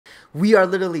We are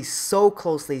literally so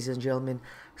close, ladies and gentlemen,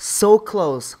 so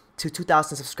close to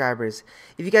 2,000 subscribers.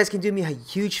 If you guys can do me a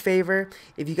huge favor,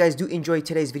 if you guys do enjoy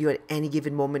today's video at any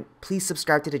given moment, please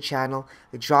subscribe to the channel,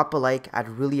 drop a like. I'd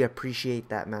really appreciate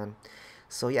that, man.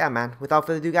 So yeah, man, without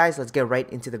further ado, guys, let's get right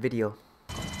into the video.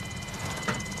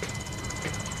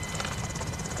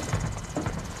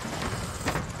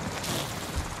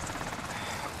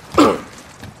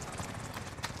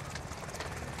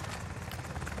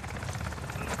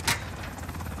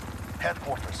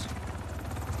 Headquarters.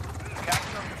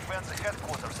 Capture defense the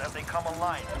headquarters as they come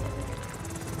online.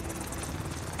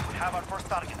 We have our first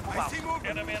target. Move out.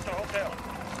 Enemy at the hotel.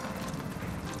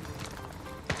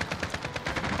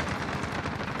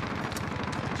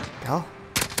 Hell?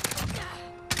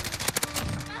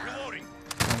 Reloading.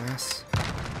 Dumbass.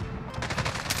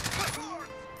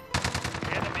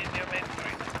 Enemy near Main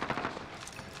Street.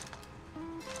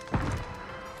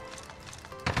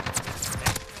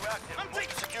 I'm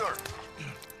taking secure.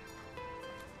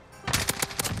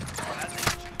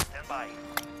 Stand by.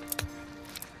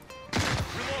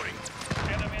 Reloading.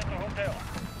 Enemy at the hotel.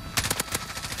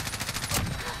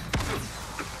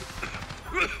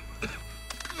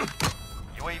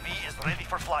 UAV is ready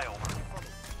for flyover.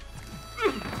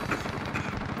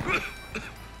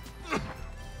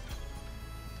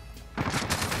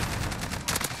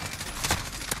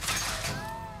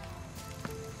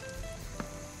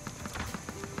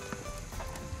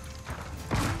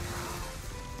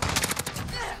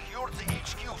 Secure the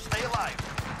HQ. Stay alive.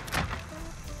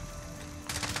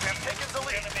 We have taken the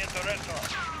lead. Enemy at the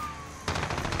restaurant.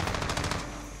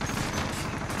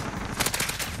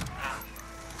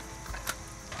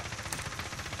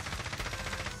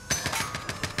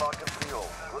 Falcon 3-0.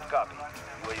 Good copy.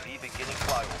 UAV beginning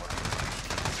flyover.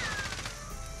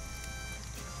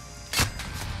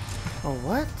 Oh,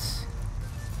 what?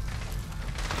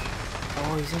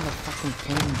 Oh, he's in the fucking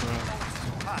plane, bro.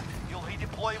 Hot. You'll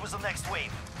redeploy with the next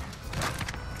wave.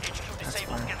 HQ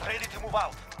disabled. fine. Get ready to move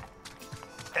out.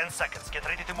 10 seconds. Get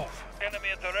ready to move. Enemy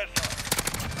at the restaurant.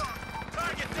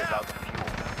 Target down. Without fuel.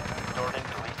 Returning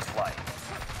to resupply.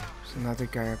 There's another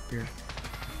guy up here.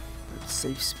 It's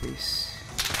safe space.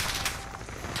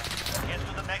 Get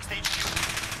to the next HQ.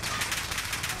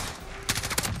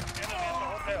 Enemy at the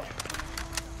hotel.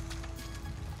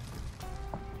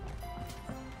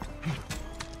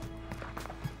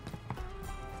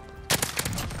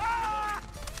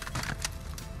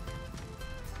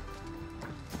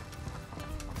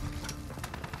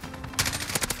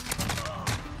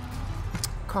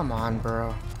 Come on,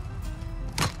 bro.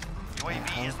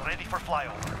 UAV is ready for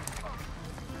flyover.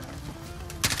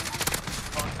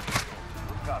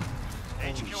 Good copy.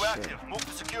 HQ shit. active. Move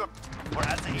to secure. We're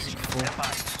at the HQ. cool. Stand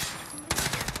by.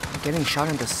 I'm getting shot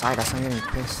in the side. That's not getting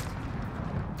pissed.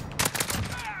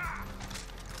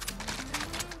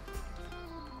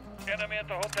 Enemy at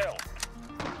the hotel.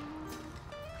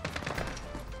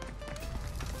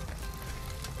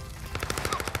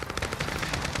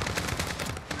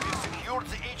 We secured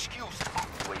the HQs.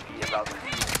 UAV is out of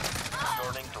fuel.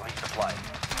 Returning to resupply.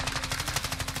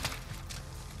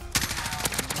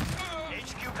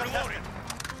 HQ contested.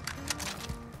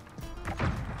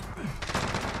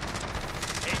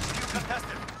 HQ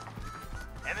contested.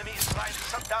 Enemy is trying to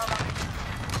shut down our HQ.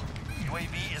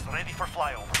 UAV is ready for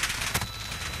flyover.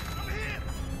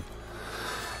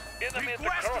 Enemy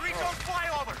request at the recon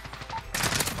flyover.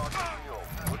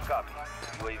 Good copy.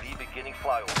 UAV beginning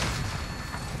flyover.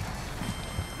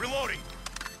 Reloading.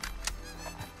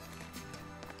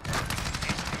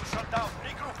 HQ shut down.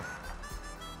 Regroup.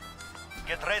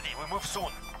 Get ready. We move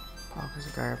soon. Oh, there's a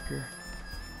guy up here.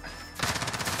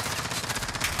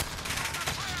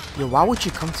 Yo, why would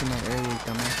you come to my area,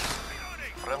 dumbass?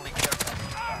 Friendly care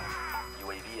package.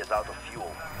 UAV is out of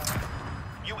fuel.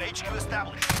 New HQ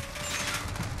established.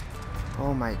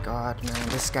 Oh my god, man.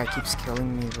 This guy keeps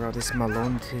killing me, bro. This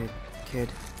Malone kid.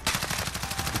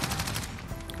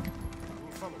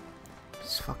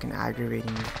 It's fucking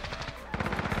aggravating me.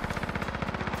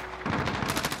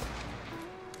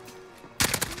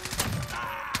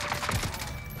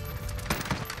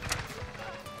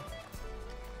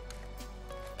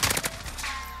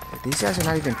 These guys are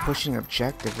not even pushing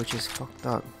objective, which is fucked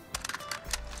up.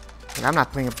 Like, I'm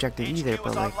not playing objective either,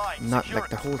 but like, not like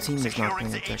the whole team is not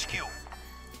playing objective.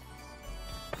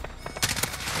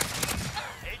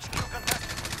 HQ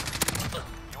contested.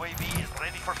 UAV is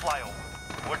ready for flyover.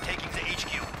 We're taking the HQ.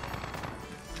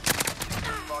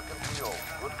 Falcon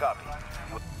 3-0. Good copy.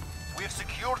 We've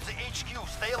secured the HQ.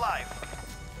 Stay alive.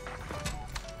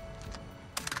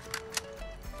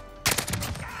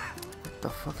 What the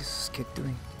fuck is this kid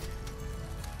doing?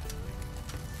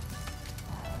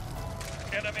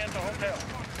 Enemy at the hotel.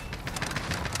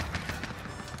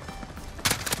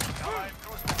 Allied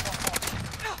cruise missile.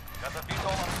 Got a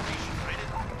VTOL on station. Ready?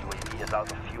 UAV is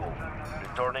out of fuel.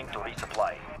 Returning to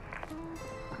resupply.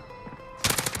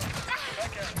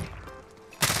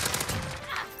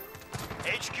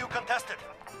 HQ contested.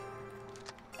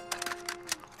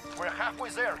 We're halfway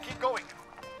there. Keep going.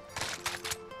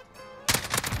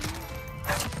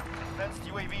 Advanced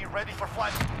UAV ready for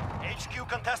flight. HQ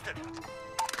contested.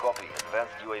 Copy.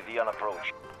 Advanced UAV on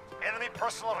approach. Enemy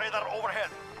personal radar overhead.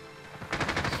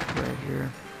 Right here.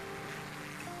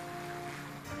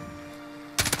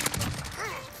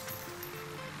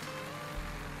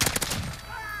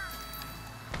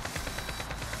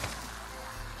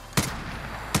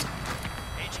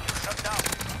 HQ shut down.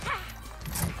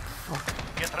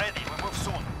 Get ready. We move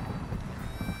soon.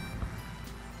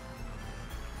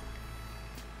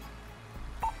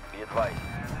 Be advised.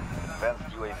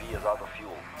 Advanced UAV is out of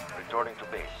fuel. Returning to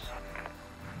base.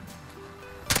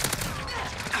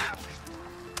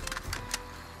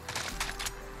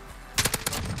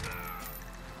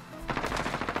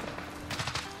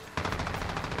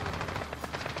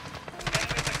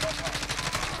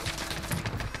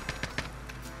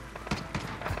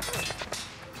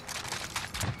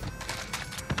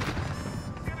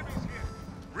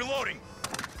 Reloading.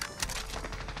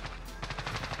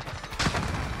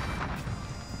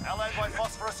 Allied by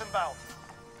phosphorus inbound.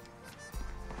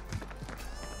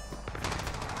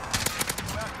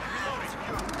 Reloading.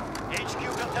 HQ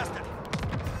contested.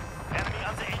 Enemy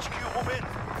on the HQ. Move in.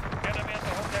 Enemy at the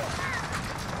hotel.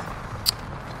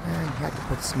 Man, you had to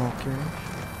put smoke here.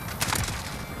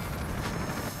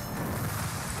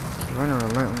 Keep running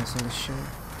relentless on this shit.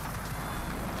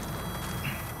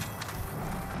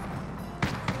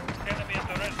 Enemy at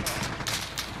the restaurant.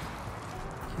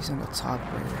 He's on the top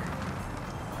right here.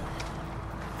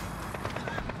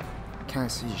 Can't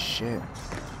see shit.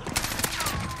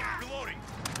 Reloading.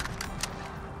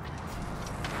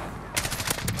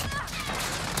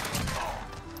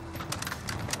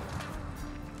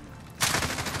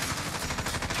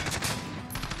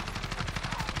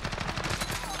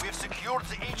 We've secured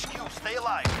the HQ. Stay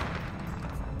alive.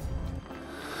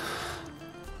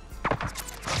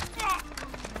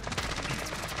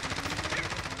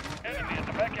 Enemy at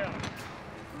the back alley.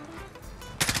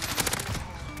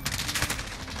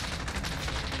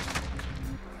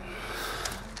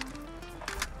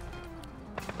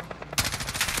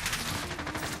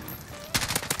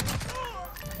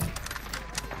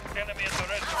 Enemy at the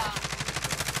restaurant.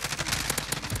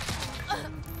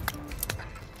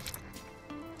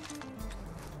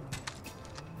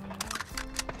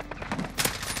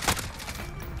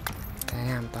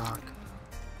 Damn, dog.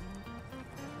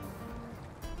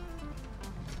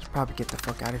 Should probably get the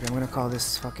fuck out of here. I'm gonna call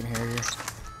this fucking Harrier.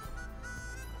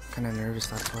 Kinda nervous,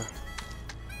 that's why.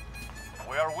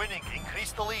 We are winning.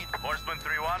 Increase the lead. Horseman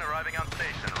 3-1 arriving on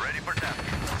station. Ready for test.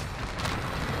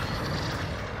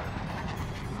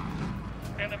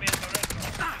 Enemy at the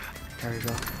restaurant. There we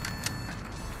go.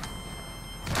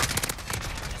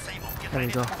 Disabled. Get There we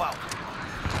ready go. to move out.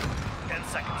 10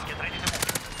 seconds. Get ready to move.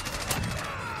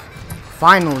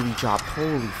 Finally dropped.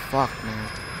 Holy fuck, man.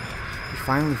 He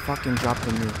finally fucking dropped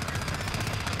the nuke.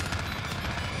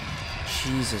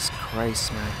 Jesus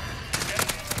Christ, man.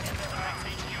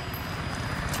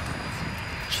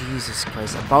 Jesus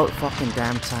Christ. About fucking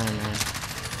damn time, man.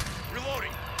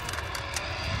 Reloading.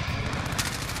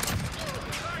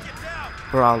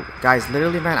 Bro, guys,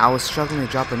 literally, man, I was struggling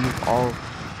to drop a nuke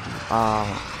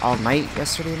all night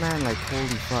yesterday, man. Like, holy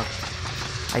fuck.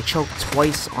 I choked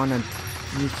twice on a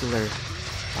nuclear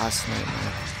last night,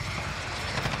 man.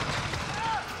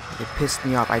 It pissed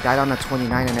me off. I died on a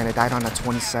 29 and then I died on a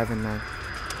 27, man.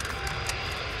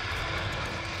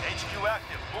 HQ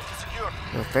active. Move to secure.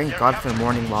 Yo, thank God for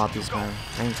morning lobbies, man.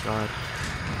 Thank God.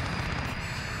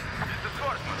 This is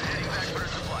Horseman heading back for a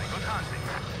supply. Good hunting.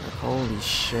 Holy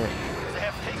shit. They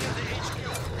have taken the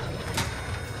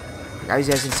HQ. Guys,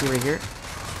 you guys can see right here.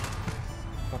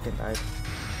 Fucking died.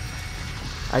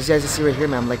 As you guys can see right here,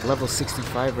 man, I'm like level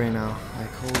 65 right now.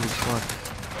 Like, holy fuck.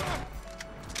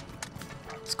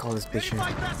 Let's call this bitch here.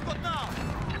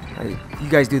 You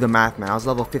guys do the math, man. I was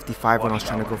level 55 when I was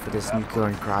trying to go for this nuclear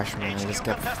and crash, man. I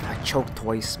choked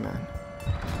twice, man.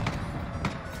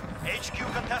 HQ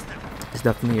contested. It's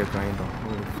definitely a grind, though.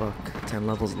 Holy fuck. 10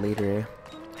 levels later, eh?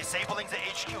 Disabling the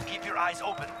HQ. Keep your eyes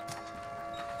open.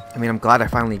 I mean, I'm glad I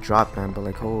finally dropped, man, but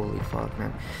like, holy fuck,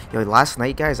 man. Yo, last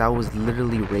night, guys, I was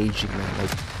literally raging, man.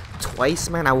 Like, twice,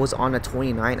 man, I was on a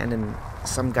 29, and then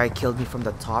some guy killed me from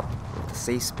the top of the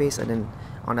safe space, and then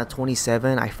on a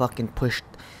 27, I fucking pushed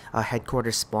a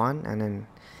headquarters spawn, and then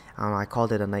I don't know, I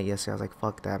called it a night yesterday. I was like,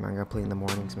 fuck that, man. I'm gonna play in the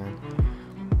mornings, man.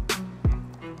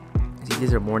 See,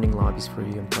 these are morning lobbies for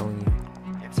you, I'm telling you.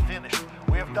 It's finished.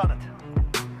 We have done it.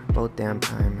 About damn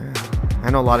time, man. I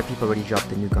know a lot of people already dropped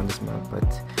the nuke on this map,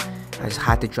 but I just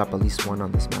had to drop at least one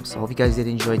on this map. So I hope you guys did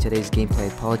enjoy today's gameplay.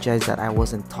 I apologize that I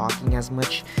wasn't talking as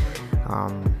much.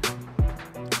 I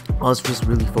was just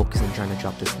really focused on trying to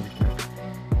drop this nuke, man.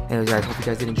 Anyways, guys, hope you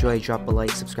guys did enjoy. Drop a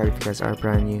like, subscribe if you guys are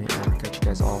brand new, and I'll catch you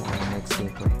guys all on the next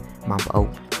gameplay. Mamba out.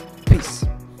 Peace.